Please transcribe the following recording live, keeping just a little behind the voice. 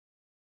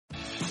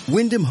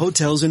Wyndham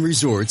Hotels and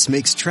Resorts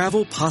makes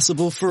travel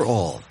possible for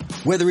all.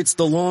 Whether it's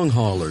the long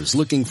haulers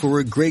looking for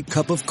a great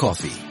cup of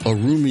coffee, a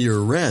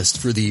roomier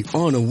rest for the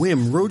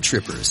on-a-whim road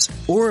trippers,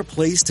 or a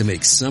place to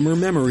make summer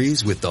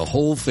memories with the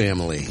whole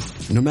family.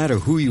 No matter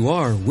who you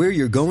are, where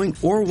you're going,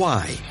 or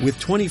why, with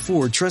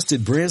 24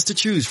 trusted brands to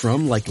choose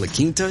from like La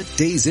Quinta,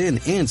 Days Inn,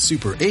 and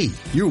Super 8,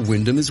 your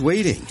Wyndham is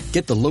waiting.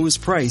 Get the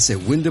lowest price at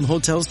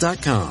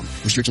WyndhamHotels.com.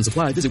 Restrictions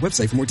apply. Visit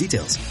website for more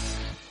details.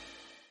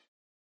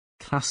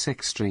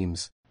 Classic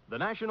Streams. The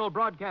National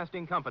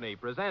Broadcasting Company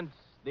presents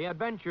The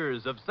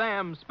Adventures of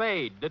Sam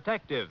Spade,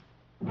 Detective.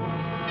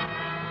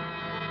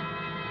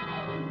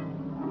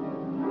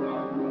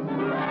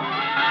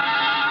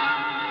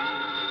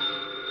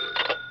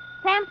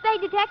 Sam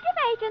Spade Detective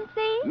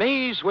Agency.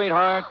 Me,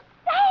 sweetheart.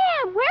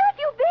 Sam, where have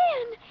you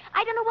been?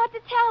 I don't know what to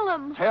tell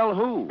them. Tell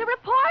who? The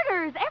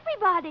reporters,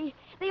 everybody.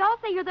 They all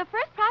say you're the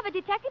first private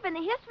detective in the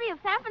history of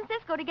San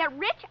Francisco to get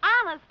rich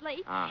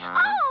honestly.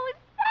 Oh,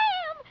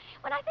 Sam!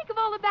 When I think of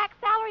all the back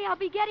salary I'll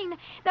be getting,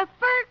 the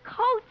fur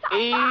coats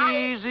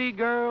Easy,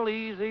 girl,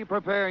 easy.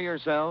 Prepare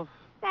yourself.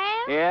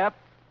 Sam? Yep.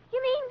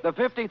 You mean... The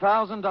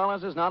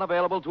 $50,000 is not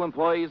available to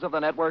employees of the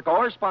network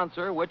or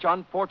sponsor, which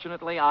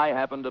unfortunately I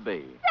happen to be.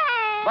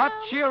 Sam! But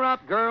cheer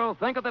up, girl.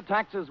 Think of the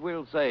taxes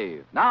we'll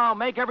save. Now,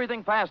 make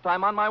everything fast.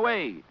 I'm on my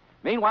way.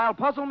 Meanwhile,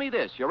 puzzle me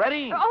this. You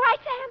ready? All right,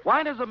 Sam.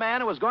 Why does a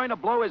man who is going to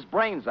blow his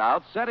brains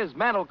out set his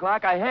mental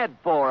clock ahead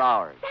 4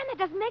 hours? Sam, that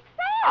doesn't make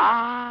sense.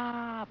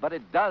 Ah, but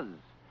it does.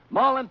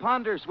 Mull and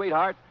ponder,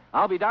 sweetheart.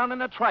 I'll be down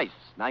in a trice,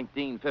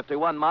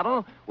 1951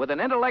 model, with an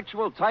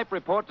intellectual type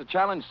report to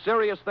challenge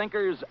serious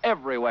thinkers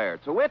everywhere.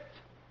 To wit,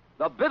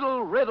 the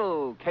Biddle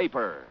Riddle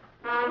Caper.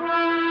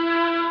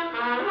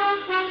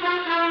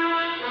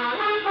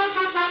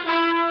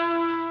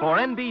 For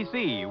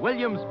NBC,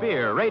 William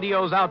Spear,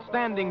 radio's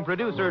outstanding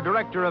producer,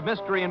 director of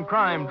mystery and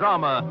crime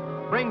drama,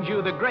 brings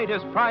you the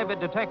greatest private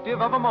detective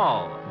of them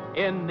all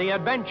in The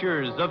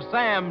Adventures of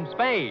Sam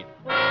Spade.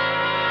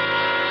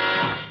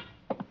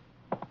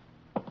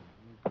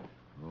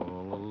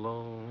 All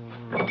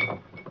alone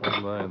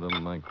by the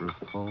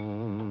microphone.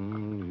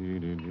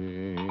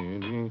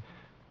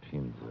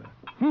 Pinza.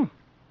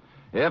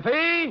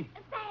 Effie?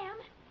 Sam,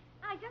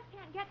 I just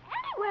can't get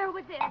anywhere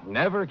with this.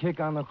 Never kick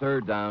on the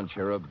third down,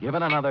 Cherub. Give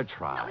it another No,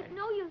 try. it's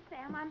no use,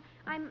 Sam.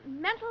 I'm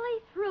mentally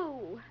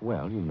through.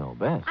 Well, you know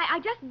best. I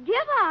just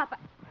give up.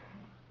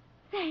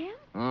 Sam,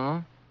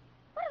 Huh?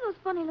 what are those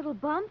funny little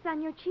bumps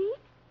on your cheek?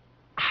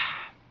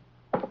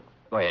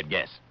 Go ahead,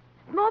 guess.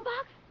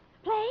 Smallpox?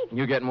 Plague?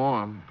 You get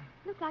more.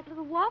 Looks like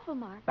little waffle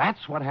marks.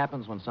 That's what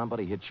happens when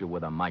somebody hits you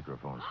with a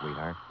microphone,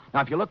 sweetheart.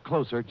 Now, if you look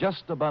closer,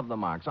 just above the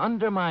marks,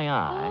 under my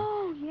eye,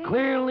 Oh, yeah.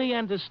 clearly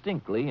and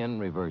distinctly, in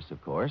reverse,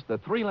 of course, the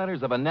 3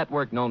 letters of a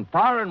network known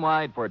far and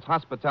wide for its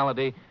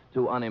hospitality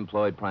to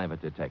unemployed private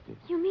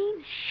detectives. You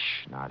mean?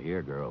 Shh, not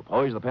here, girl.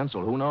 Poise the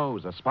pencil. Who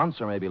knows? A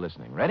sponsor may be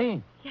listening.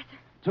 Ready? Yes, sir.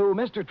 To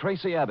Mr.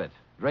 Tracy Abbott,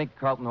 Drake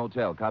Carlton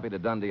Hotel, copy to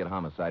Dundee at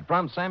homicide.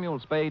 From Samuel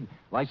Spade,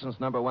 license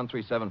number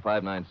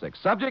 137596.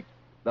 Subject,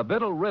 the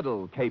Biddle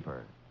Riddle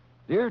Caper.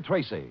 Dear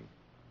Tracy,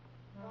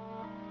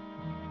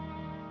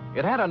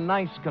 it had a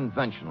nice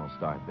conventional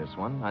start, this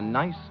one. A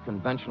nice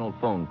conventional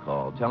phone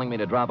call telling me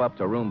to drop up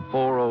to room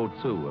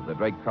 402 of the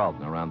Drake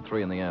Carlton around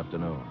 3 in the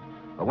afternoon.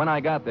 But when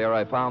I got there,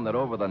 I found that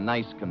over the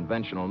nice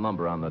conventional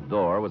number on the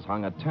door was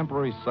hung a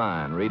temporary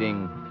sign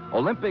reading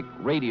Olympic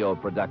Radio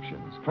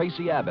Productions,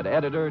 Tracy Abbott,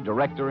 editor,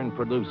 director, and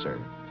producer.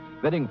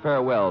 Bidding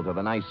farewell to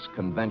the nice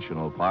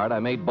conventional part, I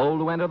made bold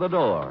to enter the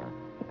door.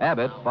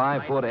 Abbott,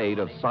 5'8"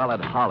 of solid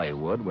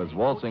Hollywood, was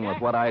waltzing with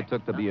what I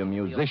took to be a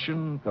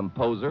musician,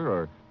 composer,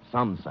 or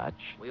some such.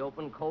 We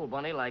open Cold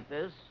Bunny like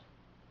this.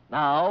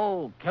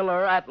 Now,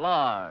 Killer at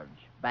Large.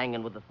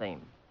 Banging with the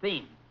theme.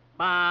 Theme.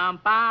 Bum,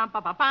 bum,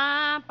 bum, bum,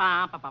 bum,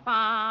 bum, bum, bum,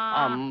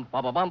 bum.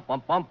 Bum, bum, bum,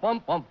 bum, bum, bum,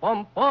 bum,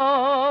 bum,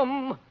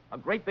 bum. A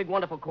great big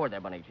wonderful chord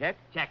there, Bunny. Check.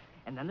 Check.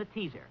 And then the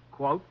teaser.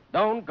 Quote.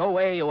 Don't go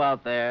away, you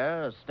out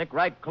there. Stick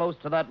right close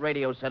to that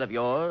radio set of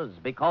yours,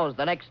 because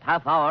the next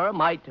half hour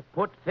might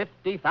put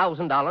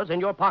 $50,000 in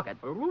your pocket.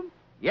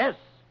 Yes,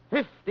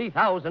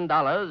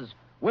 $50,000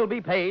 will be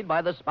paid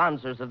by the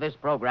sponsors of this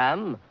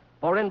program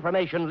for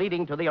information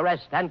leading to the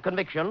arrest and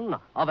conviction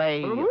of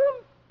a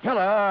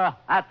killer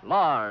at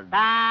large.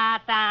 Da,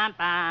 da,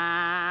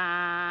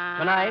 da.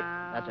 Tonight,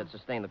 that's it,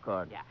 sustain the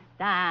chord. Yeah.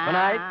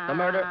 Tonight, the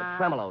murder...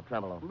 Tremolo.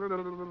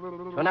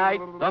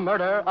 Tonight, the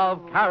murder of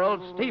Carol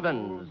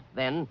Stevens.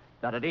 Then,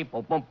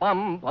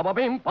 da-da-dee-bum-bum-bum,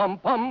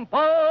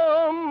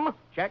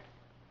 check.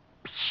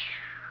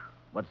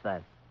 What's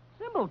that?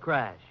 Cymbal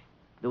crash.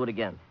 Do it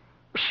again.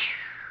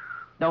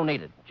 Don't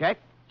need it. Check.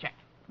 Check.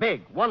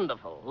 Big,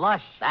 wonderful.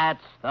 Lush.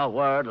 That's the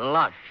word,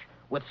 lush.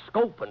 With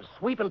scope and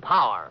sweep and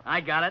power.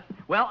 I got it.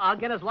 Well, I'll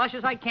get as lush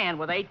as I can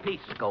with 8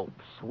 pieces. Scope,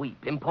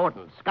 sweep,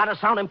 importance. Gotta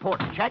sound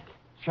important. Check.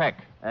 Check.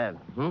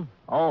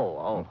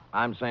 Oh.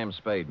 I'm Sam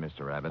Spade,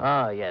 Mr. Abbott.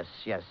 Ah, yes,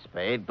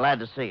 Spade. Glad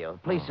to see you.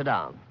 Please sit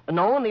down.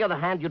 No, on the other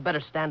hand, you'd better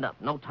stand up.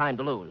 No time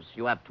to lose.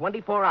 You have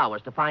 24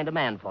 hours to find a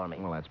man for me.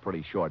 Well, that's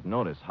pretty short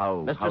notice.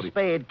 How Mr.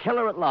 Spade,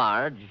 Killer at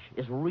Large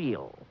is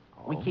real.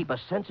 We keep a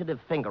sensitive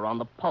finger on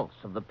the pulse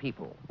of the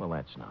people. Well,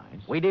 that's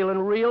nice. We deal in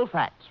real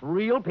facts,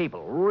 real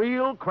people,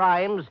 real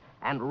crimes,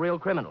 and real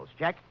criminals.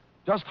 Check?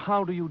 Just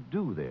how do you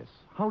do this?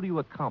 How do you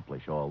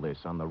accomplish all this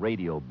on the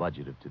radio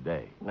budget of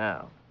today?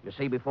 Now, you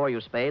see before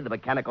you, Spade, the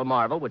mechanical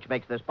marvel which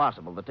makes this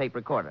possible, the tape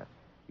recorder.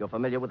 You're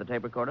familiar with the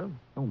tape recorder?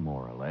 Oh,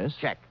 more or less.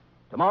 Check.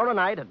 Tomorrow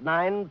night at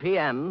 9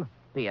 p.m.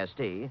 PST,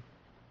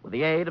 with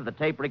the aid of the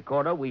tape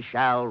recorder, we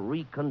shall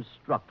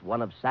reconstruct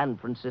one of San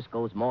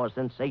Francisco's more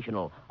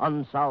sensational,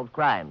 unsolved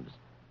crimes.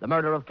 The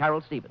murder of Carol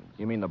Stevens.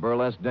 You mean the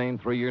burlesque dame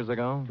 3 years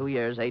ago? 2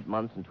 years, 8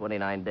 months, and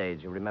 29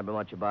 days. You remember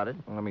much about it?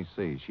 Well, let me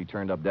see. She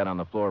turned up dead on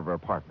the floor of her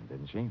apartment,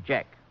 didn't she?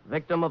 Check.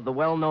 Victim of the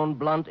well-known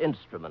blunt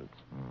instrument.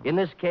 In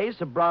this case,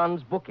 a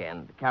bronze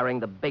bookend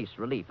carrying the bas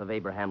relief of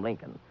Abraham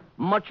Lincoln.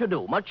 Much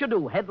ado, much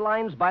ado.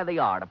 Headlines by the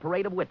yard, a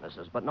parade of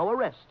witnesses, but no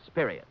arrests,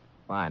 period.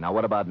 Fine. Now,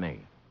 what about me?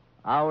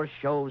 Our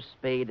show,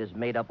 Spade, is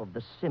made up of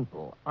the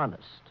simple,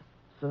 honest,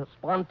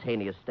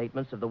 spontaneous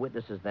statements of the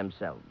witnesses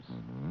themselves.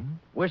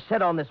 We're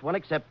set on this one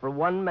except for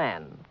one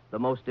man, the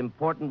most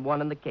important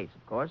one in the case,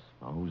 of course.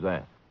 Oh, who's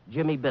that?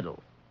 Jimmy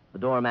Biddle, the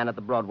doorman at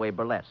the Broadway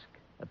Burlesque,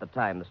 at the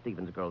time the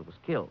Stevens girl was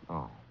killed.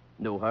 Oh.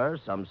 Knew her,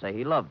 some say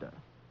he loved her.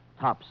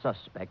 Top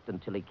suspect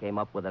until he came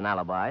up with an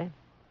alibi.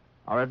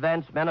 Our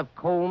advance men have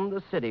combed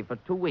the city for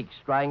 2 weeks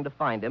trying to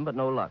find him, but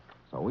no luck.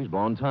 So he's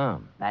blown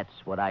Tom. That's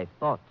what I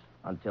thought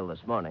until this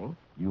morning.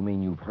 You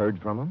mean you've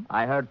heard from him?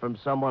 I heard from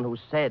someone who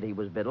said he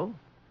was Biddle.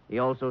 He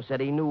also said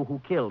he knew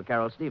who killed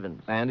Carol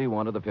Stevens. And he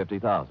wanted the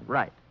 50,000.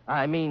 Right.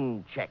 I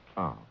mean, check.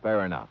 Oh,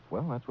 fair enough.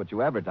 Well, that's what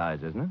you advertise,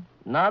 isn't it?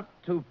 Not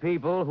to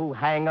people who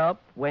hang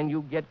up when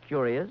you get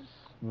curious.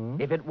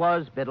 If it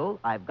was Biddle,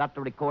 I've got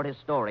to record his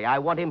story. I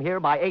want him here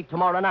by 8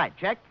 tomorrow night.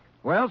 Check?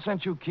 Well,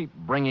 since you keep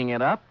bringing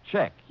it up,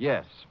 check.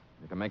 Yes.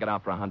 You can make it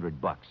out for $100.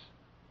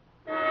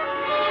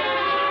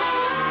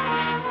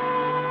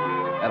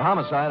 At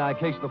Homicide, I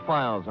cased the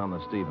files on the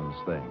Stevens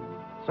thing.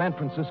 San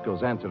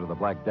Francisco's answer to the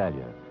Black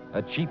Dahlia.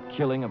 A cheap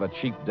killing of a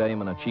cheap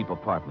dame in a cheap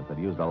apartment that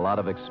used a lot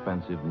of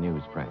expensive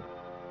newsprint.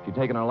 She'd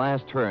taken her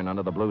last turn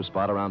under the blue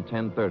spot around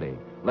 10:30,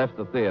 left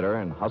the theater,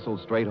 and hustled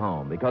straight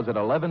home. Because at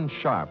 11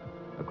 sharp,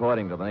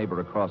 according to the neighbor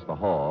across the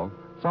hall,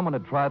 someone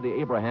had tried the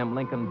Abraham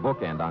Lincoln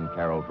bookend on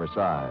Carol for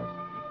size.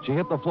 She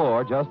hit the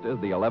floor just as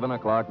the 11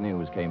 o'clock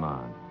news came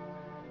on.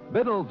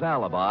 Biddle's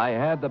alibi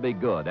had to be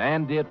good,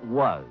 and it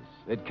was.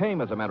 It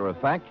came, as a matter of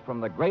fact,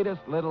 from the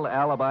greatest little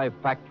alibi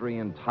factory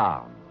in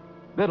town.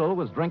 Biddle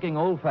was drinking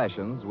old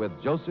fashions with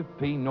Joseph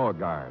P.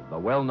 Norgard, the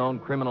well-known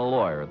criminal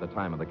lawyer at the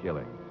time of the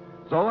killing.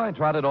 So I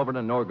trotted over to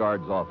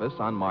Norgard's office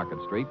on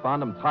Market Street,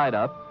 found him tied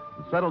up,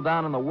 and settled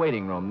down in the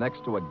waiting room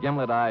next to a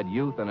gimlet-eyed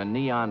youth in a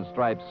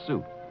neon-striped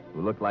suit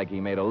who looked like he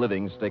made a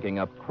living sticking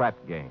up crap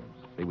games.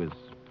 He was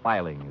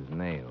filing his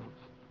nails.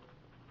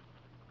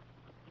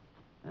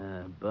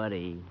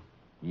 Buddy.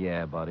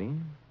 Yeah, buddy?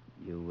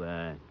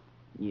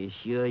 You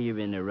sure you're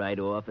in the right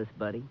office,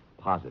 buddy?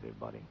 Positive,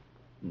 buddy.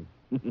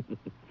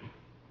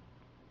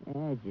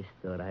 I just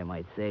thought I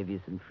might save you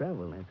some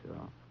trouble, that's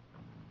all.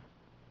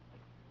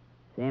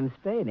 Sam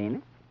Spade, ain't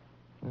it?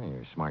 Oh,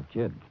 you're a smart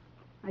kid.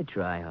 I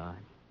try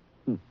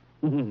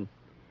hard.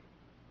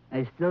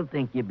 I still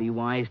think you'd be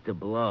wise to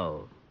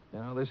blow. You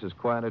know, this is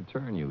quite a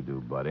turn you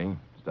do, buddy.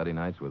 Study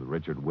nights with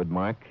Richard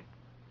Widmark.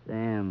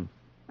 Sam,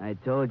 I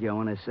told you I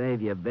want to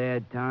save you a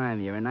bad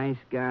time. You're a nice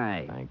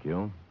guy. Thank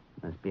you.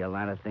 Must be a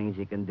lot of things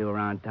you can do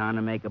around town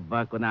to make a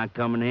buck without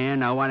coming here.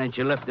 Now, why don't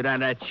you lift it out of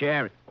that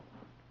chair?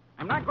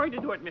 I'm not going to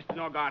do it, Mr.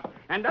 Norgard,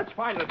 and that's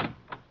final.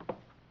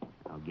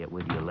 I'll get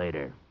with you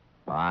later.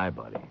 Bye,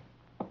 buddy.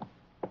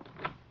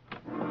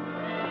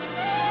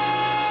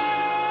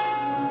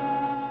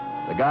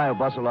 The guy who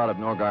bustled out of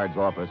Norgard's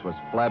office was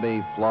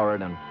flabby,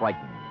 florid, and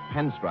frightened.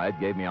 Pinstripe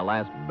gave me a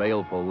last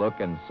baleful look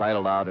and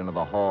sidled out into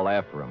the hall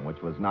after him,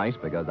 which was nice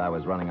because I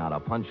was running out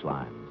of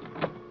punchlines.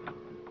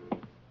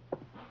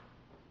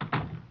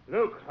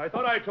 Luke, I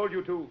thought I told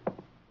you to.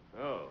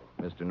 Oh.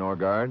 Mr.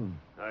 Norgard?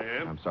 I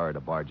am? I'm sorry to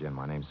barge in.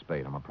 My name's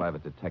Spade. I'm a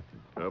private detective.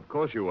 Of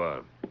course you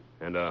are.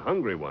 And a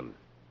hungry one.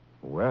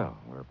 Well,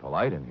 we're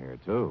polite in here,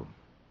 too.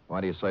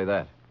 Why do you say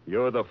that?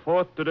 You're the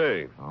fourth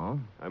today. Oh?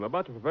 I'm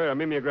about to prepare a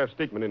mimeograph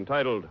statement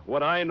entitled,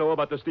 What I Know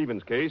About the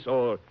Stevens Case,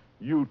 or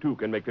You Too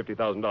Can Make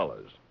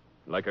 $50,000.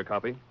 Like a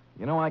copy?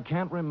 You know, I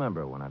can't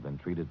remember when I've been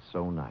treated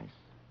so nice.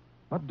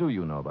 What do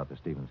you know about the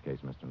Stevens case,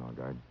 Mr.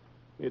 Norgard?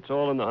 It's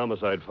all in the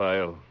homicide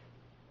file.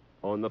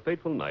 On the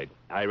fateful night,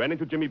 I ran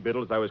into Jimmy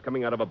Biddle as I was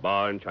coming out of a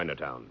bar in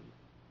Chinatown.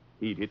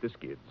 He'd hit the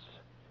skids.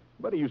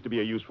 But he used to be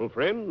a useful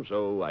friend,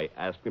 so I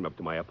asked him up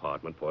to my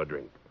apartment for a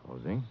drink.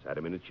 Was he? Sat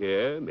him in a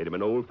chair, made him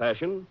an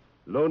old-fashioned,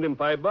 loaned him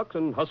 $5,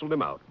 and hustled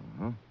him out.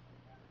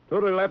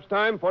 Total elapsed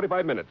time,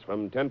 45 minutes,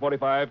 from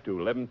 10:45 to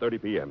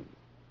 11:30 p.m.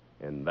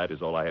 And that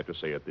is all I have to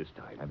say at this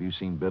time. Have you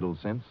seen Biddle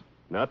since?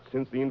 Not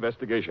since the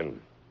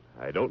investigation.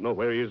 I don't know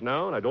where he is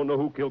now, and I don't know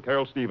who killed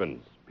Carol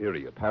Stevens,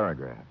 period.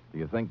 Paragraph. Do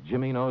you think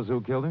Jimmy knows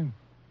who killed her?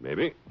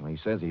 Maybe. Well, he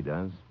says he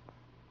does.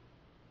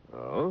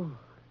 Oh?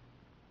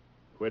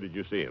 Where did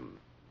you see him?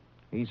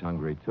 He's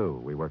hungry,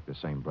 too. We work the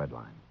same bread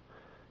line.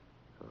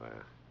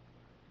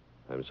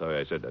 I'm sorry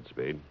I said that,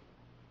 Spade.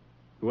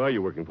 Who are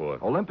you working for?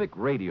 Olympic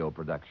Radio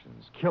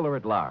Productions, Killer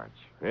at Large.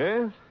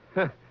 Yes?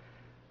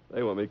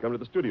 They want me to come to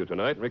the studio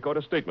tonight and record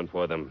a statement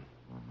for them.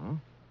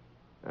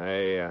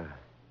 Mm-hmm.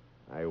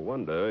 I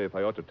wonder if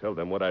I ought to tell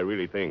them what I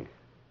really think.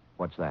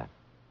 What's that?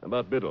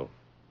 About Biddle.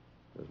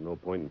 There's no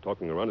point in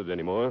talking around it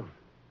anymore.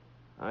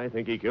 I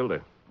think he killed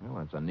her.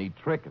 Well, it's a neat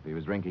trick if he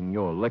was drinking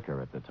your liquor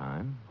at the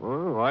time.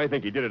 Well, I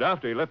think he did it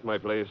after he left my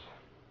place.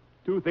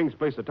 Two things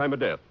place the time of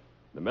death.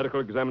 The medical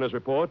examiner's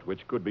report,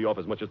 which could be off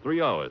as much as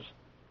 3 hours.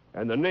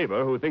 And the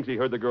neighbor who thinks he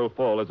heard the girl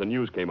fall as the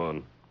news came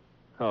on.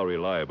 How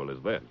reliable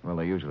is that? Well,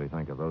 they usually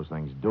think of those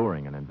things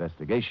during an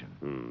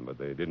investigation. But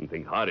they didn't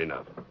think hard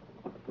enough.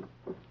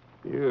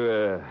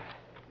 You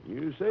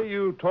say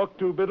you talked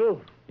to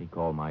Biddle? He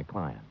called my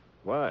client.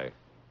 Why?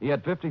 He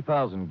had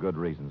 50,000 good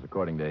reasons,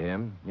 according to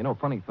him. You know,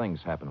 funny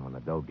things happen when the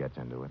dough gets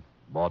into it.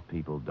 Bought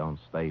people don't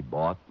stay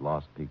bought.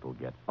 Lost people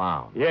get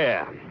found.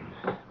 Yeah.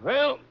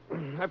 Well,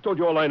 I've told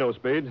you all I know,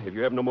 Spade. If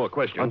you have no more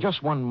questions. Oh,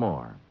 just one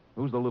more.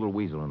 Who's the little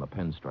weasel in the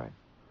pinstripe?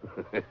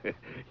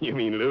 You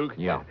mean Luke?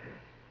 Yeah.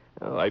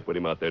 Oh, I put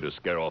him out there to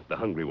scare off the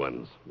hungry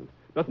ones.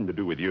 Nothing to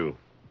do with you.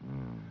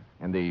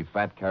 And the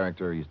fat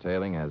character he's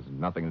tailing has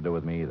nothing to do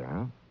with me either,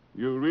 huh?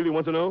 You really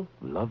want to know?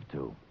 Love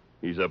to.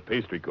 He's a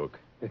pastry cook.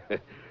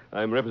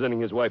 I'm representing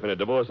his wife in a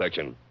divorce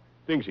action.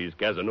 Thinks he's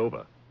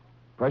Casanova.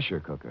 Pressure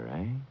cooker,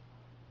 eh?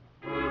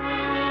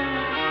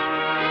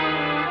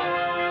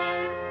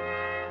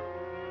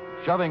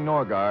 Shoving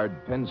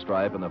Norgard,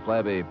 Pinstripe, and the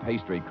flabby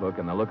pastry cook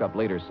in the look-up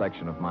later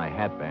section of my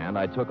hat band,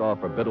 I took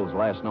off for Biddle's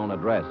last known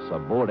address, a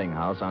boarding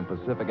house on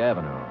Pacific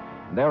Avenue.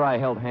 And there I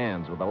held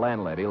hands with the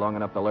landlady long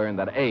enough to learn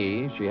that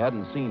A, she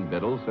hadn't seen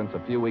Biddle since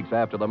a few weeks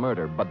after the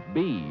murder, but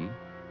B,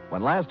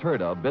 when last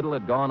heard of, Biddle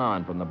had gone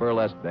on from the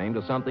burlesque dame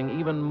to something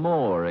even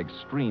more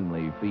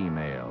extremely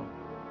female.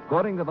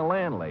 According to the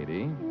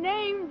landlady...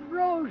 Name's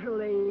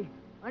Rosalie.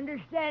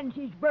 Understand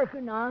she's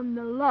working on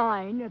the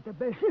line at the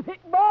Pacific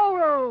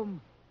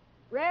Ballroom.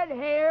 Red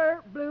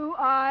hair, blue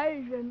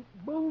eyes, and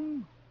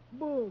boom,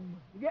 boom.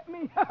 You get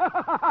me?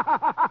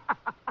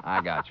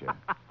 I got you.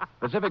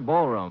 Pacific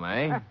Ballroom,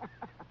 eh?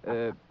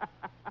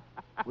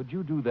 Would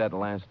you do that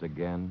last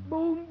again?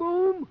 Boom,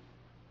 boom.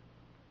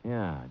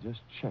 Yeah, just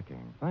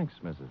checking. Thanks,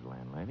 Mrs.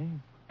 Landlady.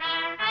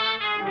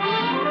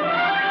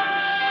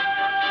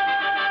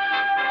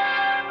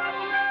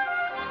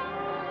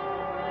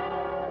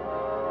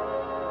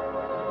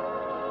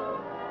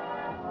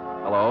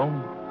 Hello?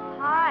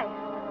 Hi.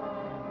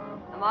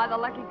 Am I the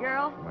lucky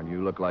girl? Well,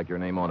 you look like your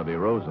name ought to be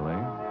Rosalie.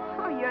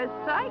 Oh, you're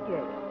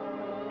psychic.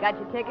 Got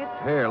your tickets?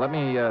 Here, let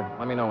me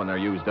know when they're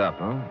used up,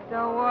 huh?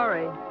 Don't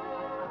worry.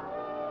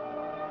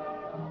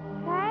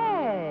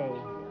 Hey.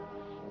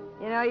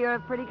 You know you're a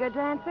pretty good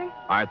dancer?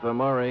 Arthur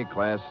Murray,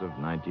 class of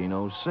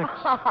 1906.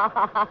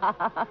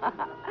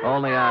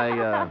 Only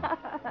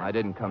I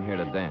didn't come here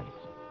to dance.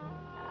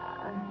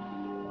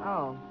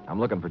 Oh. I'm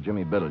looking for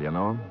Jimmy Biddle, you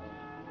know him?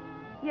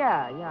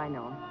 Yeah, I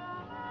know him.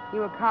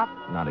 You a cop?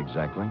 Not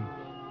exactly.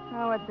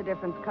 Oh, what's the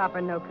difference, cop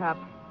or no cop?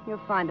 You'll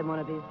find him one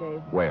of these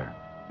days. Where?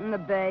 In the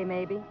bay,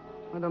 maybe.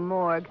 Or the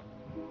morgue.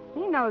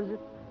 He knows it.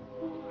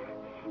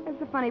 That's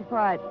the funny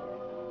part.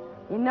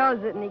 He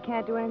knows it, and he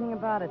can't do anything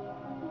about it.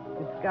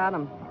 It's got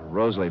him.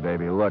 Rosalie,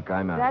 baby, look,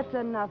 I'm a... That's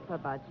enough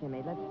about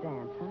Jimmy. Let's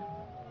dance, huh?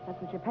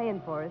 That's what you're paying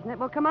for, isn't it?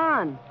 Well, come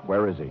on.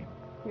 Where is he?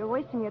 You're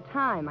wasting your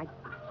time.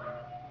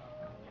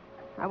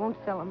 I won't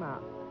sell him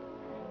out.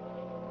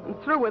 I'm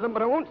through with him,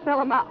 but I won't sell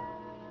him out.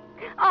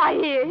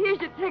 Here's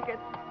your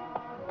tickets.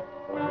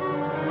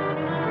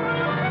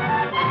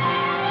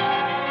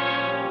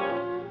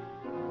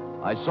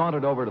 I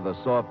sauntered over to the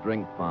soft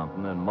drink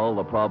fountain and mulled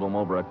the problem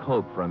over a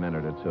Coke for a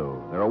minute or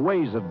two. There are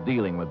ways of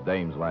dealing with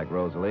dames like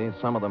Rosalie.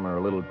 Some of them are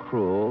a little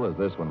cruel, as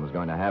this one was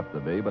going to have to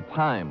be, but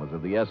time was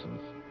of the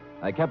essence.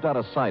 I kept out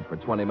of sight for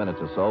 20 minutes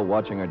or so,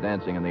 watching her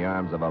dancing in the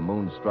arms of a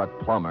moonstruck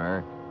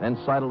plumber, then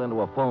sidled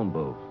into a phone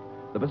booth.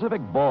 The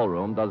Pacific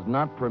Ballroom does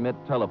not permit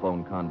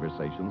telephone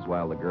conversations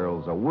while the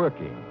girls are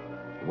working.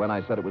 When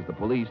I said it was the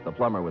police, the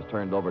plumber was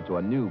turned over to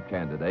a new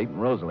candidate,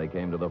 and Rosalie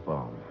came to the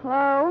phone.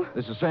 Hello?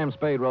 This is Sam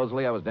Spade,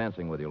 Rosalie. I was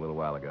dancing with you a little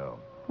while ago.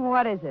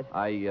 What is it?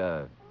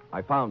 I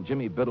found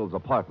Jimmy Biddle's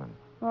apartment.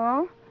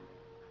 Oh?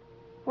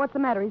 What's the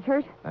matter? He's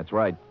hurt? That's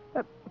right.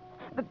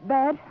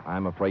 Bad?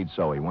 I'm afraid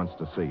so. He wants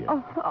to see you.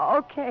 Oh,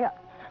 okay.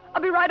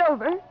 I'll be right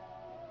over.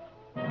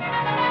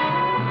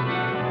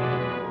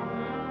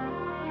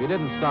 She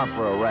didn't stop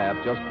for a rap,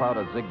 just plowed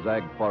a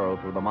zigzag furrow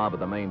through the mob at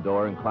the main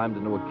door and climbed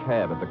into a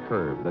cab at the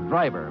curb. The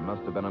driver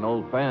must have been an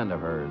old fan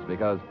of hers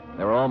because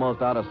they were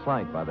almost out of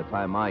sight by the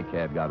time my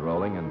cab got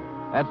rolling, and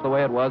that's the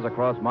way it was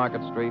across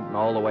Market Street and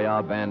all the way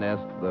out Van Ness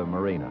to the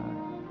marina.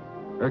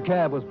 Her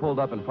cab was pulled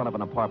up in front of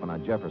an apartment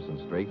on Jefferson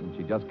Street, and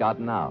she'd just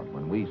gotten out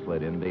when we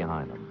slid in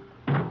behind them.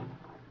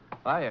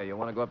 Hiya, you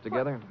want to go up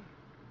together?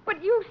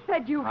 But you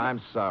said you...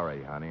 I'm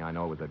sorry, honey. I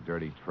know it was a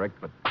dirty trick,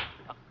 but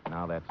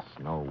now that's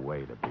no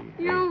way to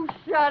be. You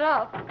shut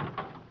up.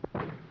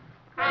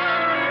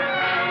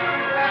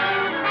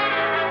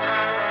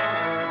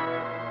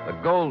 The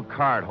gold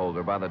card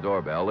holder by the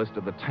doorbell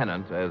listed the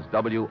tenant as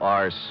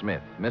W.R.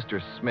 Smith.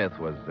 Mr. Smith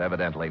was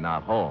evidently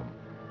not home.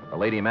 The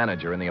lady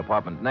manager in the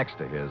apartment next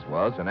to his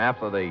was, and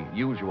after the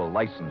usual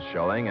license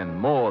showing and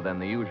more than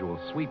the usual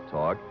sweet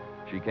talk,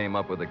 she came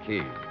up with the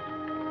key.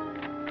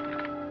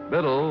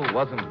 Biddle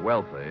wasn't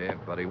wealthy,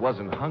 but he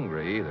wasn't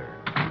hungry either.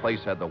 The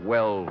place had the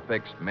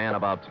well-fixed,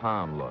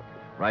 man-about-town look,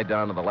 right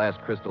down to the last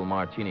crystal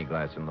martini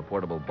glass in the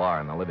portable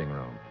bar in the living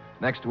room.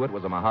 Next to it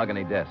was a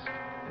mahogany desk,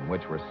 in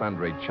which were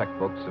sundry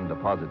checkbooks and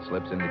deposit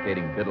slips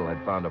indicating Biddle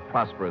had found a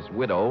prosperous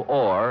widow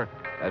or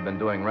had been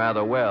doing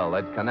rather well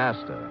at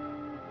canasta.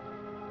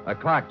 A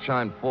clock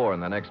chimed 4 in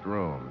the next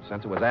room.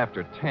 Since it was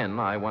after 10,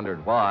 I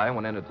wondered why. I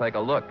went in to take a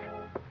look.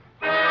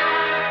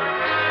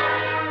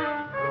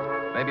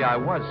 Maybe I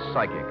was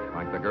psychic,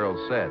 like the girl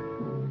said.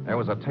 There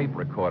was a tape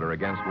recorder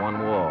against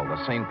one wall,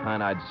 the same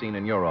kind I'd seen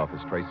in your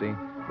office, Tracy,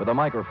 with a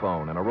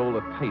microphone and a roll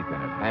of tape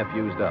in it, half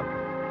used up.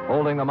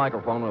 Holding the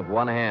microphone with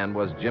one hand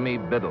was Jimmy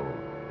Biddle.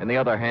 In the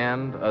other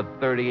hand, a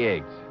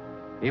 .38.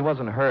 He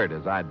wasn't hurt,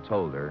 as I'd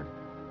told her.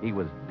 He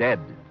was dead.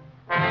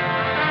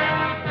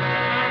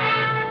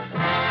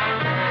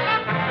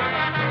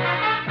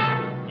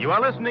 You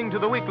are listening to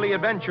the weekly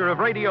adventure of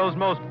radio's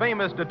most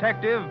famous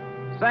detective,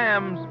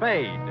 Sam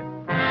Spade.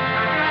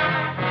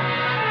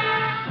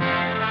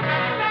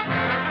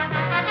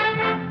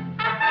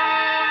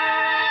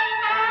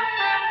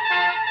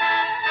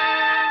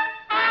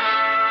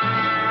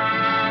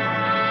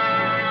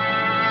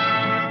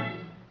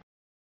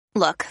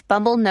 Look,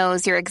 Bumble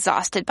knows you're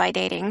exhausted by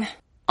dating.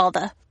 All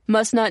the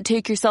must not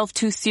take yourself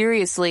too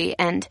seriously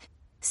and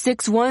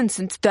 6'1"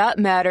 since that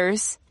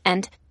matters.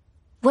 And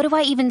what do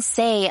I even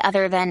say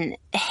other than,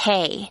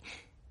 hey?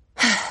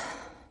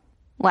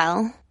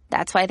 Well,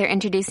 that's why they're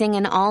introducing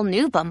an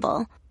all-new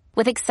Bumble,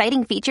 with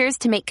exciting features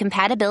to make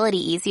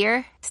compatibility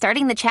easier,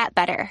 starting the chat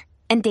better,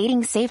 and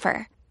dating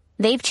safer.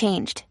 They've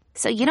changed,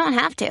 so you don't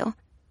have to.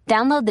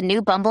 Download the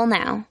new Bumble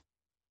now.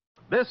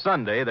 This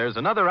Sunday, there's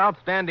another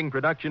outstanding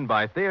production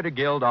by Theater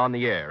Guild on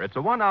the air. It's a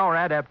 1-hour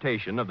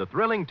adaptation of the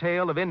thrilling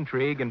tale of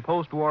intrigue in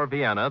post-war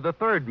Vienna, The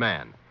Third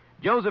Man.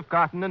 Joseph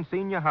Cotton and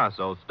Senia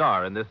Hasso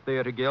star in this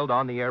Theater Guild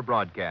on the air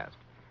broadcast.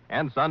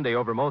 And Sunday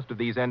over most of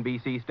these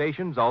NBC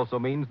stations also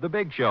means The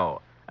Big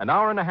Show, an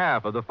hour and a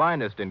half of the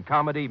finest in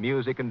comedy,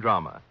 music, and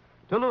drama.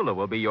 Tallulah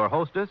will be your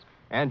hostess,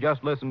 and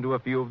just listen to a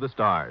few of the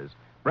stars.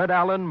 Fred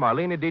Allen,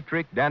 Marlene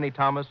Dietrich, Danny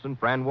Thomas, and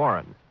Fran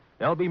Warren.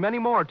 There'll be many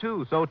more,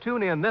 too, so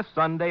tune in this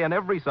Sunday and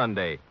every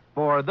Sunday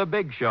for The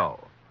Big Show.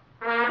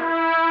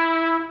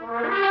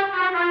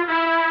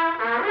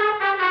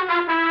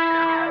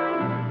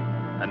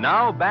 And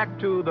now, back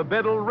to the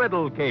Biddle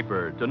Riddle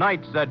Caper,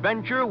 tonight's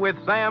adventure with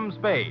Sam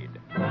Spade.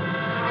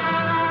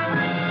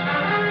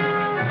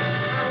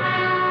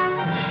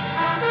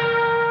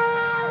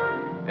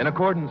 In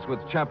accordance with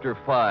Chapter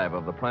 5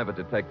 of the Private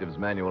Detective's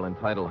Manual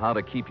entitled How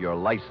to Keep Your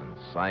License,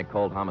 I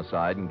called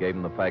Homicide and gave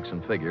him the facts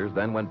and figures,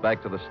 then went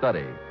back to the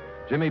study.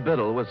 Jimmy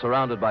Biddle was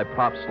surrounded by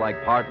props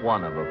like Part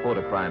 1 of a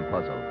photocrime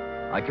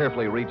puzzle. I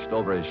carefully reached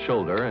over his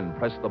shoulder and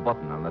pressed the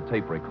button on the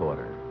tape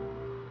recorder.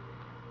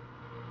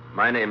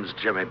 My name's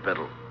Jimmy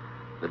Biddle.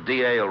 The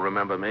DA will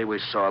remember me. We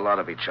saw a lot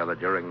of each other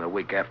during the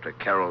week after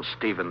Carol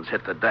Stevens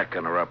hit the deck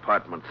in her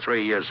apartment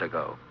 3 years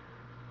ago.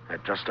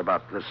 At just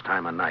about this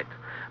time of night.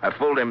 I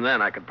fooled him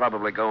then. I could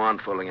probably go on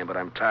fooling him, but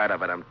I'm tired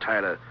of it. I'm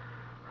tired of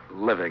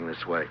living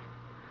this way.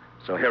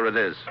 So here it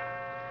is.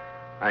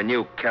 I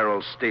knew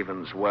Carol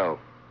Stevens well.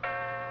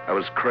 I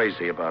was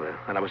crazy about her,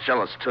 and I was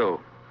jealous, too.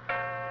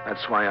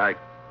 That's why I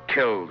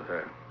killed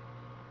her.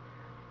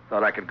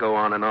 Thought I could go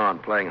on,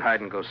 playing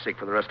hide-and-go-seek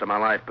for the rest of my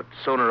life, but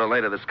sooner or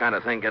later this kind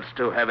of thing gets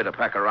too heavy to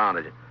pack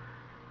around.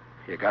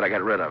 You gotta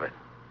get rid of it,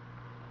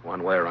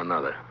 one way or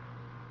another.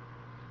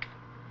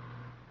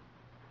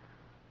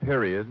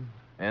 Period.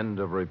 End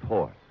of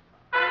report.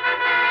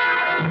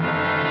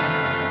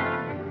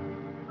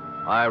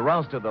 I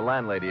rousted the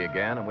landlady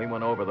again, and we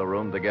went over the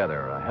room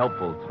together. A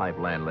helpful type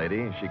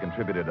landlady. She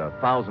contributed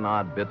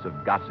 1,000-odd bits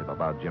of gossip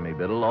about Jimmy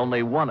Biddle,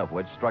 only one of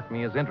which struck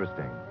me as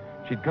interesting.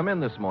 She'd come in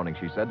this morning,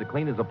 she said, to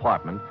clean his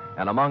apartment,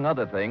 and among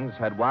other things,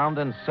 had wound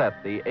and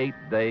set the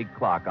 8-day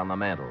clock on the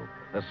mantel.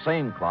 The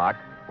same clock,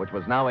 which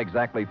was now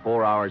exactly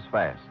 4 hours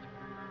fast.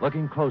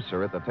 Looking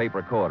closer at the tape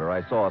recorder,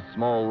 I saw a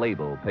small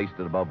label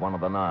pasted above one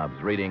of the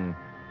knobs, reading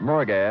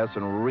Murgas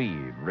and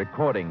Reed,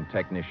 recording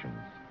technicians.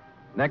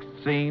 Next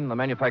scene, the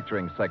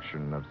manufacturing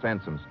section of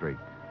Sansom Street.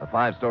 A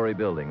 5-story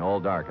building, all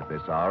dark at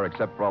this hour,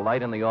 except for a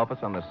light in the office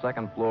on the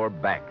second floor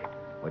back,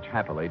 which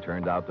happily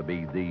turned out to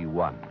be the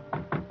one.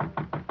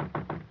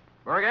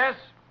 Murgas?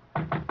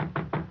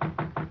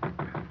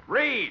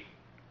 Reed!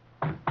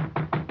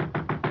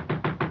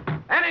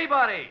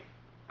 Anybody!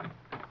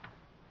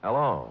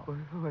 Hello.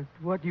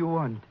 What do you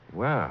want?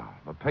 Well,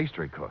 the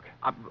pastry cook.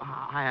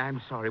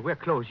 I'm sorry. We're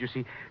closed, you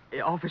see.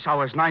 Office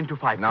hours 9 to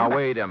 5. Now,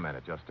 wait a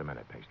minute. Just a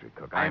minute, pastry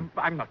cook. I'm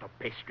not a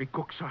pastry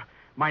cook, sir.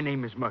 My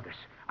name is Murgas.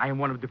 I am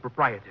one of the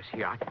proprietors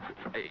here.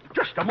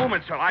 Just a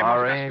moment, sir. I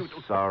must ask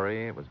you to...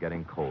 Sorry. It was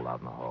getting cold out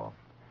in the hall.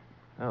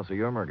 Oh, so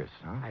you're Murgas,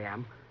 huh? I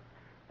am.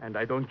 And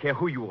I don't care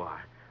who you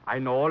are. I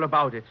know all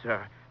about it,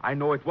 sir. I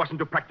know it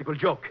wasn't a practical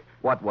joke.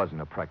 What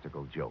wasn't a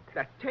practical joke?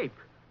 That tape.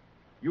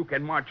 You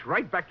can march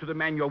right back to the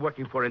man you're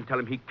working for and tell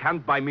him he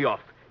can't buy me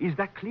off. Is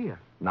that clear?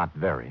 Not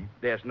very.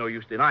 There's no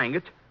use denying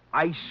it.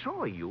 I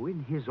saw you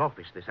in his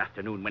office this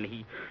afternoon when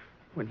he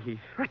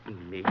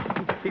threatened me.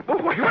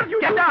 What are you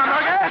Get doing? down,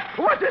 Morgan!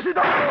 What is it?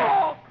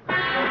 Oh!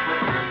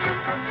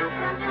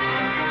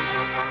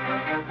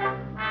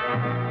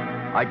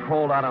 I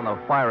crawled out on the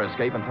fire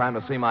escape in time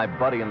to see my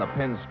buddy in the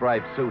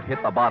pinstripe suit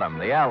hit the bottom.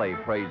 The alley,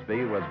 praise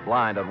be, was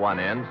blind at one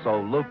end,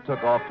 so Luke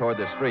took off toward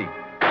the street.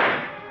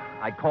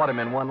 I caught him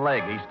in one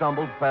leg. He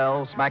stumbled,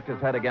 fell, smacked his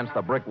head against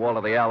the brick wall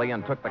of the alley,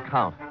 and took the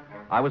count.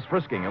 I was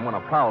frisking him when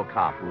a prowl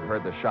cop who'd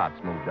heard the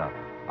shots moved up.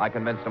 I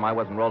convinced him I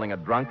wasn't rolling a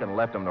drunk and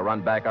left him to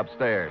run back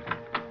upstairs.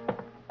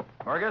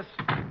 Murgis?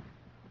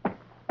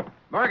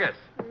 Murgis!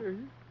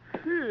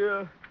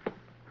 Here.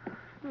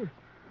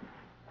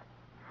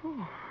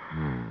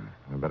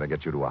 I better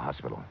get you to a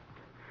hospital.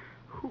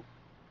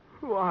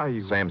 Who are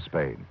you? Sam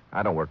Spade.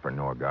 I don't work for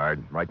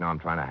Norgard. Right now I'm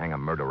trying to hang a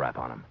murder rap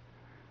on him.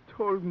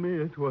 Told me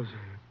it was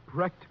a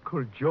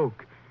practical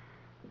joke.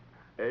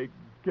 A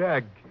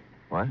gag.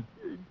 What?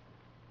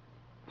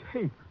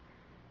 Tape.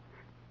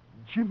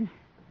 Jimmy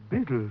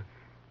Biddle.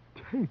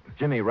 Tape.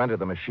 Jimmy rented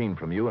the machine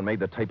from you and made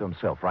the tape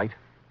himself, right?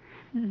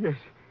 Yes.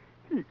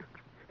 He...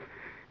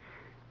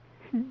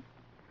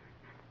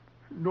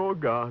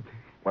 Norgard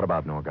What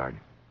about Norgard?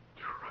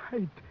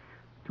 tried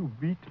to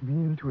beat me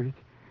into it.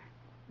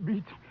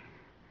 Beat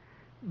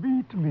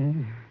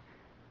me.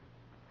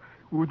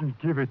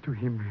 Wouldn't give it to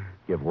him.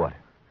 Give what?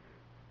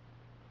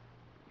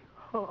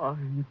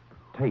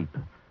 Tape.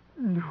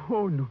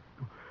 No.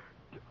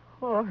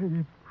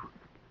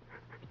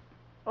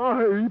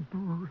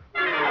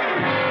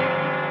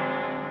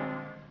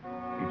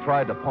 He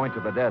tried to point to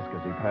the desk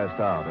as he passed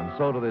out, and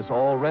so to this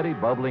already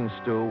bubbling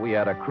stew, we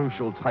had a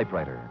crucial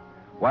typewriter.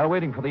 While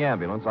waiting for the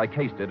ambulance, I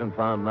cased it and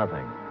found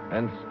nothing,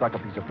 then stuck a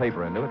piece of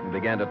paper into it and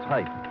began to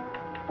type.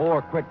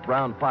 4 quick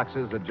brown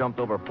foxes had jumped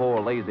over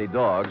 4 lazy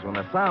dogs when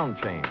the sound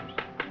changed.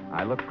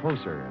 I looked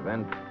closer,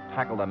 then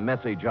tackled a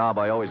messy job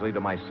I always leave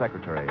to my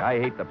secretary. I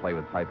hate to play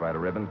with typewriter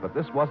ribbons, but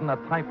this wasn't a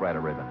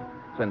typewriter ribbon,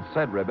 since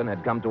said ribbon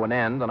had come to an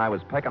end and I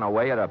was pecking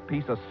away at a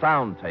piece of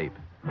sound tape.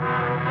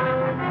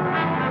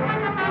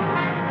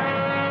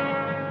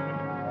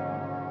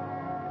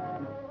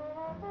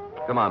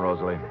 Come on,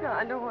 Rosalie. No,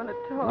 I don't want to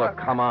talk. Look,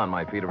 come on.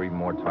 My feet are even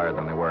more tired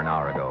than they were an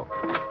hour ago.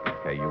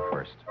 Okay, you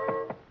first.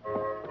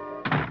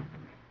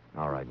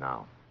 All right,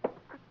 now.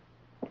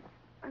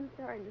 I'm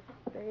sorry,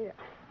 Mr. Spade.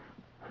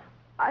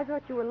 I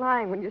thought you were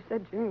lying when you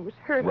said Jimmy was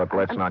hurt. Look,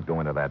 let's not go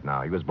into that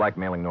now. He was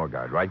blackmailing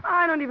Norgard, right?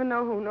 I don't even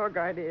know who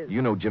Norgard is.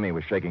 You knew Jimmy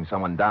was shaking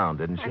someone down,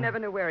 didn't you? I never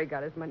knew where he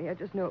got his money. I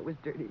just knew it was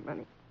dirty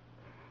money.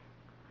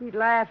 He'd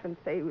laugh and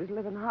say he was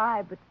living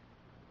high, but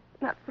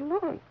not for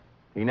long.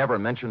 He never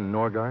mentioned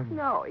Norgard?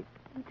 No, he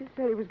just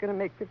said he was going to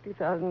make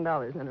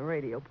 $50,000 in a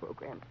radio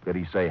program. Did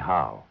he say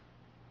how?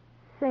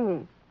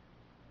 Singing.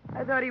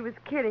 I thought he was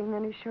kidding,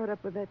 then he showed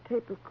up with that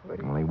tape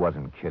recording. Well, he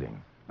wasn't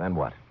kidding. Then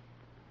what?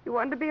 He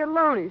wanted to be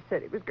alone, he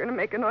said. He was going to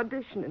make an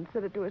audition and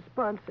send it to a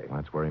sponsor. Well,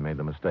 that's where he made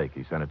the mistake.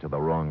 He sent it to the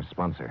wrong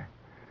sponsor.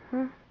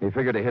 Huh? He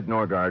figured to hit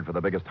Norgard for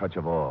the biggest touch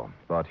of all.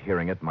 Thought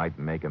hearing it might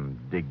make him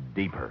dig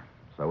deeper.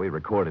 So he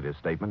recorded his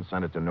statement,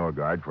 sent it to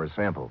Norgard for a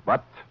sample.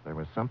 But there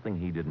was something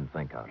he didn't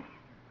think of.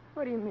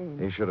 What do you mean?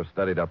 He should have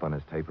studied up on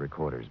his tape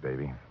recorders,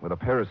 baby. With a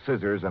pair of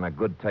scissors and a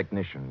good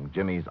technician,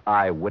 Jimmy's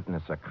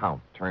eyewitness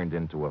account turned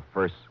into a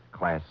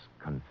first-class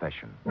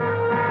confession.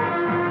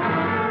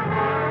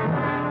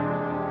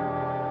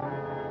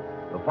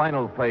 The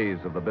final phase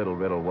of the Biddle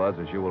Riddle was,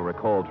 as you will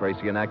recall,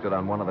 Tracy, enacted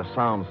on one of the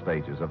sound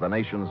stages of the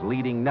nation's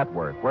leading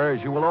network, where,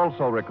 as you will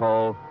also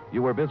recall,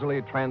 you were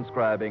busily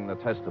transcribing the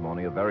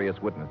testimony of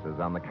various witnesses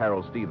on the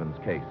Carol Stevens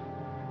case.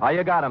 How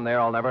you got him there,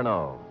 I'll never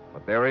know.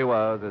 But there he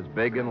was, as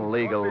big and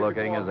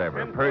legal-looking as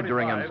ever,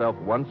 perjuring himself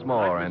once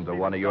more into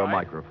one of your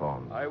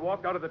microphones. I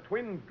walked out of the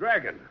Twin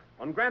Dragon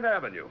on Grant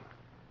Avenue.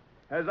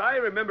 As I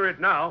remember it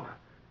now,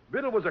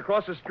 Biddle was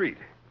across the street.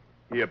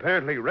 He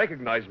apparently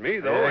recognized me,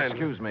 though, and...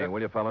 Excuse me,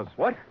 will you, fellas?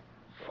 What?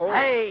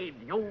 Spade,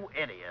 you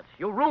idiot.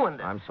 You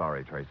ruined it. I'm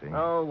sorry, Tracy.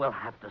 Oh, we'll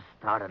have to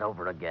start it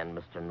over again,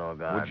 Mr.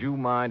 Norgard. Would you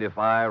mind if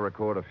I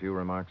record a few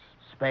remarks?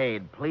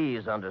 Spade,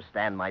 please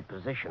understand my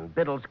position.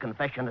 Biddle's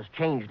confession has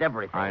changed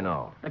everything. I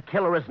know. The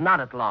killer is not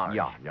at large.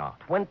 Yeah.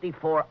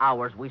 24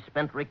 hours we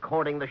spent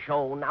recording the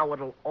show. Now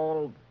it'll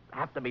all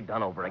have to be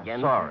done over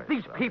again. Sorry.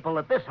 These people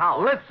at this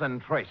house. Listen,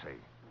 Tracy.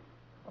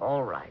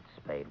 All right,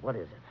 Spade. What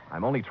is it?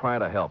 I'm only trying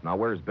to help. Now,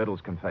 where's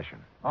Biddle's confession?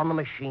 On the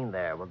machine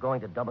there. We're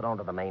going to dub it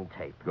onto the main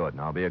tape. Good.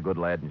 Now, be a good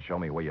lad and show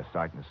me where you're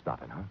starting to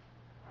stop it, huh?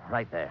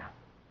 Right there.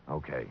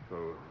 Okay.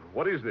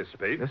 What is this,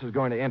 Spade? This is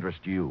going to interest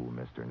you,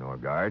 Mr.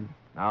 Norgard.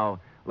 Now,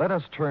 let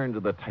us turn to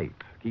the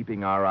tape,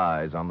 keeping our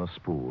eyes on the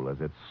spool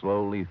as it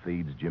slowly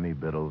feeds Jimmy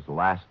Biddle's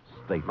last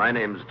statement. My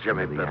name's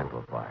Jimmy the Biddle.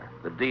 amplifier.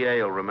 The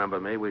DA will remember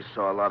me. We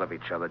saw a lot of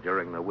each other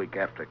during the week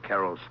after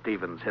Carol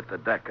Stevens hit the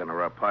deck in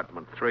her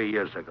apartment 3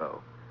 years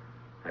ago.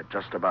 At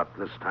just about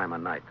this time of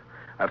night.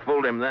 I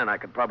fooled him then. I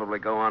could probably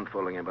go on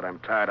fooling him, but I'm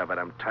tired of it.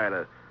 I'm tired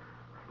of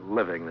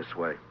living this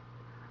way.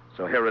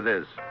 So here it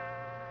is.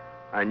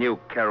 I knew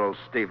Carol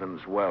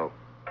Stevens well.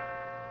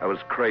 I was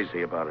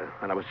crazy about her,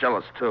 and I was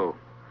jealous, too.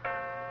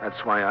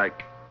 That's why I...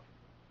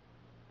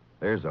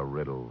 There's a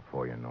riddle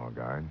for you,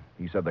 Norgard.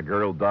 He said the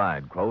girl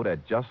died, quote,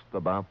 at just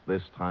about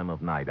this time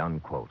of night,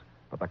 unquote.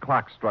 But the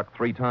clock struck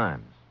 3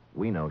 times.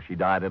 We know she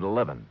died at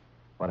 11.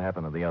 What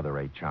happened to the other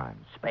 8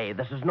 chimes? Spade,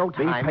 this is no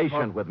time. Be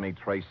patient with me,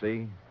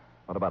 Tracy.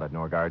 What about it,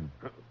 Norgard?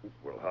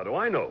 Well, how do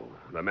I know?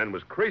 The man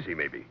was crazy,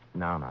 maybe.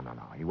 No.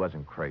 He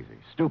wasn't crazy.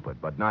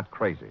 Stupid, but not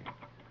crazy.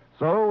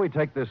 So we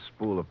take this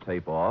spool of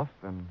tape off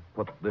and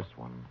put this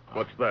one.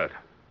 What's that?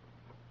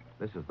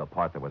 This is the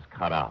part that was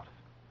cut out.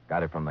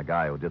 Got it from the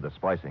guy who did the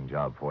splicing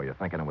job for you,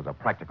 thinking it was a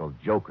practical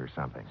joke or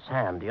something.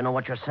 Sam, do you know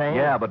what you're saying?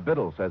 Yeah, but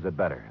Biddle says it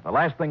better. The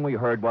last thing we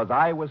heard was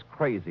I was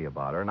crazy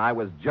about her, and I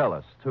was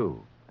jealous,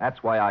 too.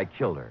 That's why I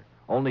killed her.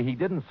 Only he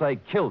didn't say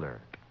killed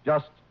her.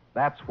 Just,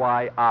 that's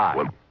why I...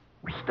 Well,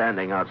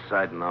 standing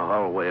outside in the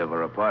hallway of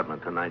her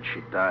apartment the night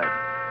she died.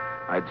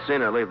 I'd seen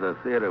her leave the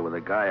theater with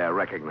a guy I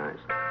recognized.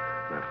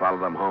 And I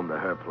followed him home to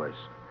her place.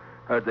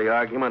 Heard the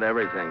argument,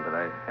 everything, but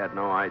I had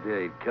no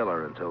idea he'd kill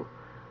her until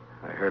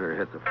I heard her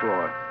hit the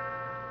floor.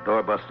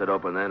 Door busted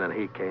open then, and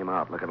he came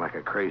out looking like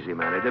a crazy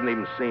man. He didn't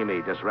even see me.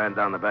 He just ran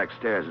down the back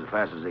stairs as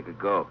fast as he could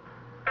go.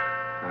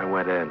 I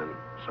went in and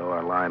saw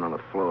her lying on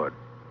the floor,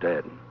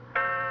 dead.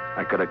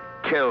 I could have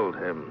killed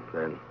him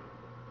then,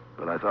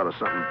 but I thought of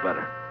something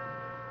better.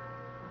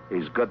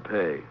 He's good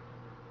pay.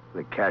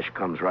 The cash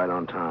comes right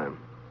on time.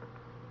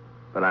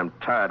 But I'm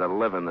tired of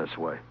living this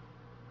way.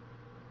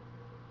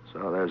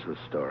 So there's the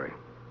story.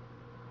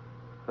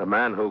 The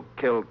man who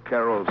killed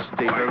Carol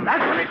Stevens...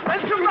 That's what it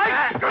went to,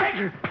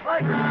 right?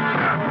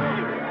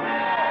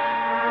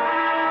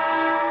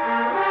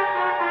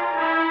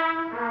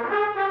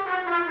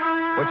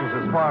 Which is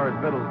as far as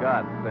Biddle's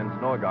got, since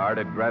Norgard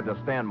had grabbed a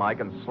stand mic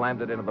and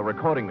slammed it into the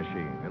recording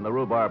machine. In the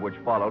rhubarb which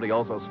followed, he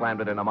also slammed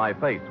it into my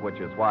face, which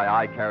is why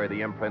I carry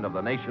the imprint of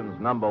the nation's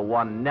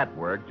 #1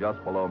 network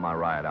just below my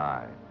right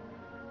eye.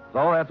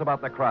 So that's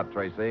about the crop,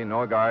 Tracy.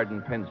 Norgard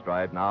and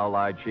Pinstripe now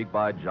lie cheek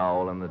by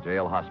jowl in the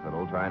jail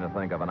hospital trying to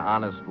think of an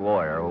honest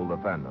lawyer who'll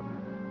defend them.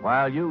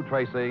 While you,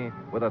 Tracy,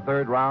 with a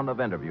 3rd round of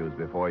interviews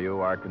before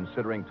you, are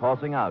considering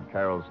tossing out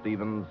Carol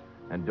Stevens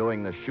and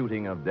doing the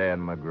shooting of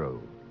Dan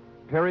McGrew.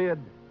 Period.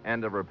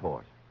 End of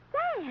report.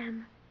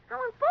 Sam, how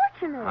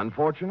unfortunate.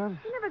 Unfortunate?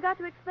 You never got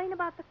to explain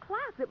about the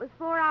clock that was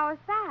 4 hours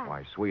fast.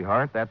 Why,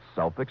 sweetheart, that's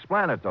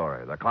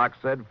self-explanatory. The clock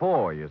said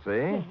 4, you see?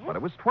 Yes. But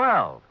it was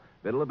 12.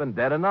 It'll have been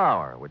dead an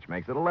hour, which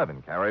makes it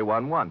 11. Carry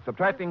 1.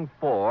 Subtracting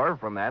 4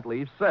 from that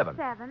leaves 7.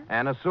 7.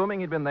 And assuming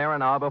he'd been there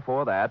an hour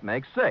before that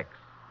makes 6.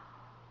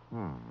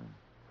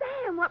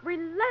 Sam, what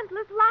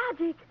relentless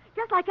logic.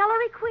 Just like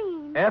Ellery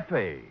Queen.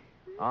 Effie,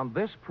 on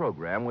this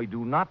program, we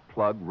do not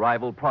plug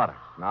rival products.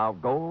 Now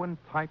go and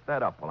type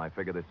that up while I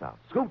figure this out.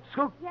 Scoot.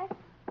 Yes.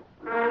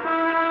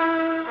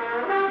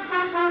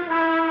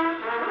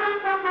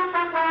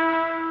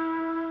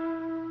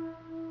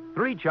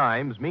 3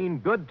 chimes mean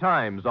good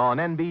times on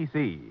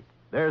NBC.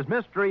 There's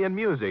mystery and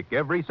music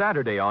every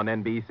Saturday on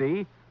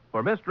NBC.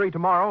 For Mystery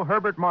Tomorrow,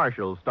 Herbert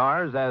Marshall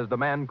stars as the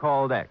Man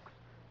Called X.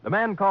 The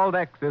Man Called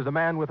X is a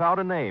man without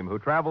a name who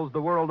travels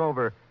the world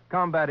over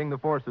combating the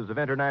forces of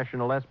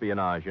international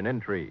espionage and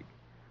intrigue.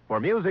 For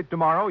Music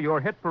Tomorrow, your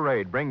hit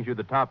parade brings you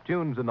the top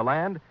tunes in the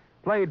land,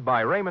 played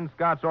by Raymond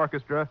Scott's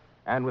orchestra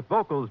and with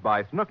vocals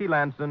by Snooky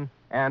Lanson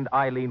and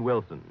Eileen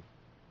Wilson.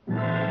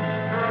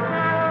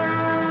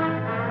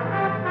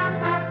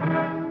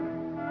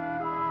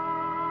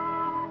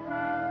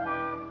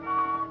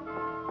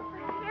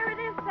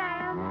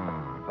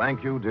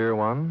 Thank you, dear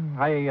one.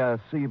 I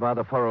see by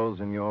the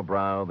furrows in your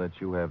brow that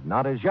you have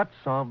not as yet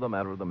solved the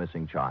matter of the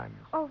missing chimes.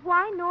 Or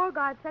why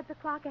Norgard set the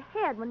clock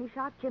ahead when he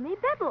shot Jimmy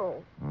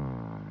Biddle.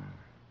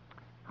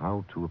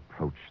 How to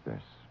approach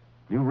this?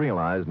 You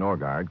realize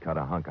Norgard cut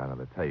a hunk out of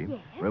the tape, Yes.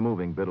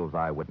 removing Biddle's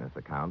eyewitness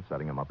account,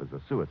 setting him up as a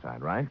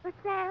suicide, right? But,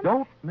 Sam...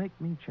 Don't make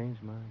me change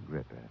my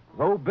grip, Ed.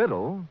 So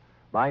Biddle,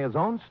 by his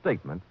own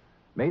statement,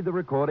 made the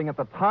recording at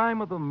the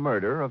time of the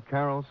murder of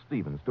Carol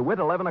Stevens, to wit,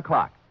 11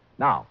 o'clock.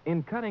 Now,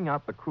 in cutting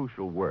out the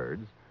crucial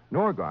words,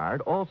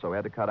 Norgard also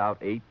had to cut out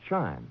 8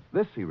 chimes.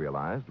 This, he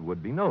realized,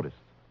 would be noticed.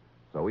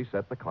 So he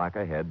set the clock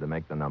ahead to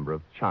make the number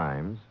of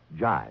chimes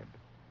jibe.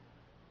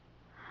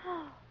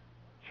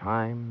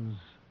 Chimes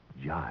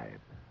jibe.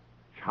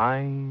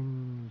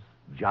 Chimes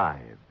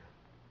jibe.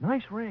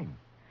 Nice ring.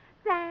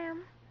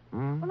 Sam,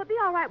 will it be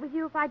all right with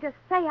you if I just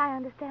say I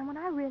understand when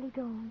I really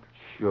don't?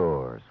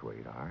 Sure,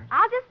 sweetheart.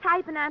 I'll just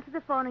type and answer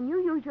the phone, and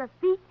you use your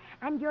feet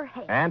and your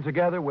head. And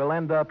together we'll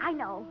end up... I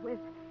know, with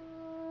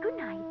good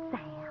night,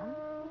 Sam.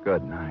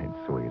 Good night,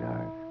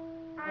 sweetheart.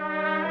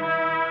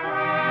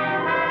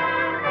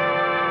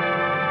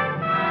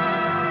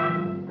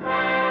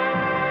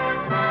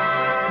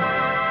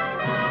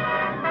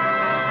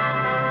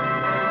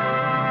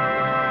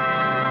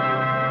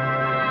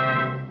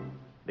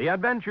 The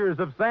Adventures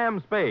of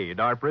Sam Spade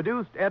are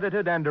produced,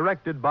 edited, and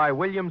directed by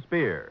William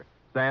Spear.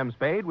 Sam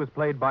Spade was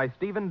played by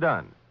Stephen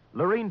Dunn.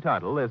 Lorene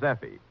Tuttle is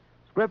Effie.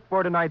 Script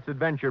for tonight's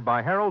adventure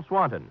by Harold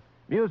Swanton.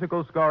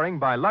 Musical scoring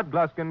by Lud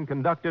Gluskin,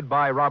 conducted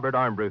by Robert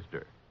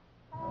Armbruster.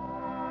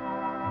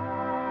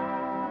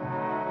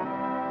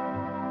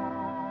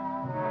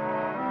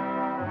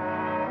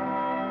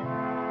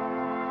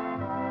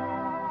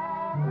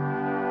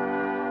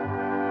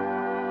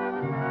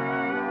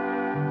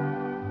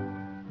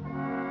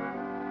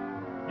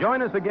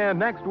 Join us again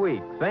next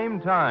week, same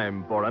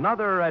time, for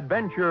another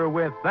adventure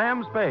with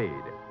Sam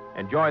Spade.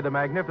 Enjoy The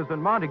Magnificent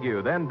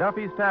Montague, then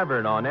Duffy's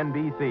Tavern on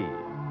NBC.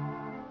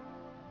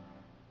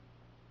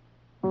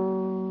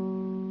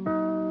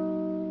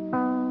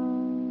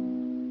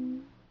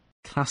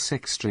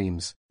 Classic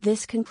Streams.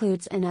 This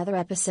concludes another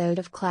episode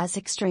of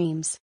Classic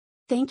Streams.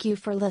 Thank you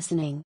for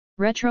listening.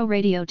 Retro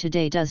Radio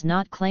Today does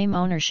not claim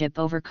ownership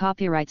over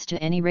copyrights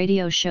to any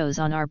radio shows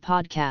on our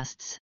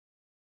podcasts.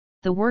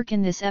 The work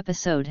in this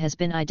episode has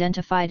been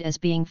identified as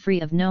being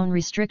free of known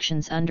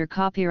restrictions under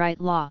copyright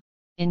law,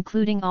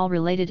 including all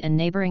related and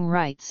neighboring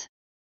rights.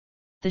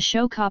 The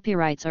show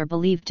copyrights are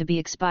believed to be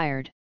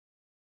expired.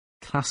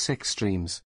 Classic Streams.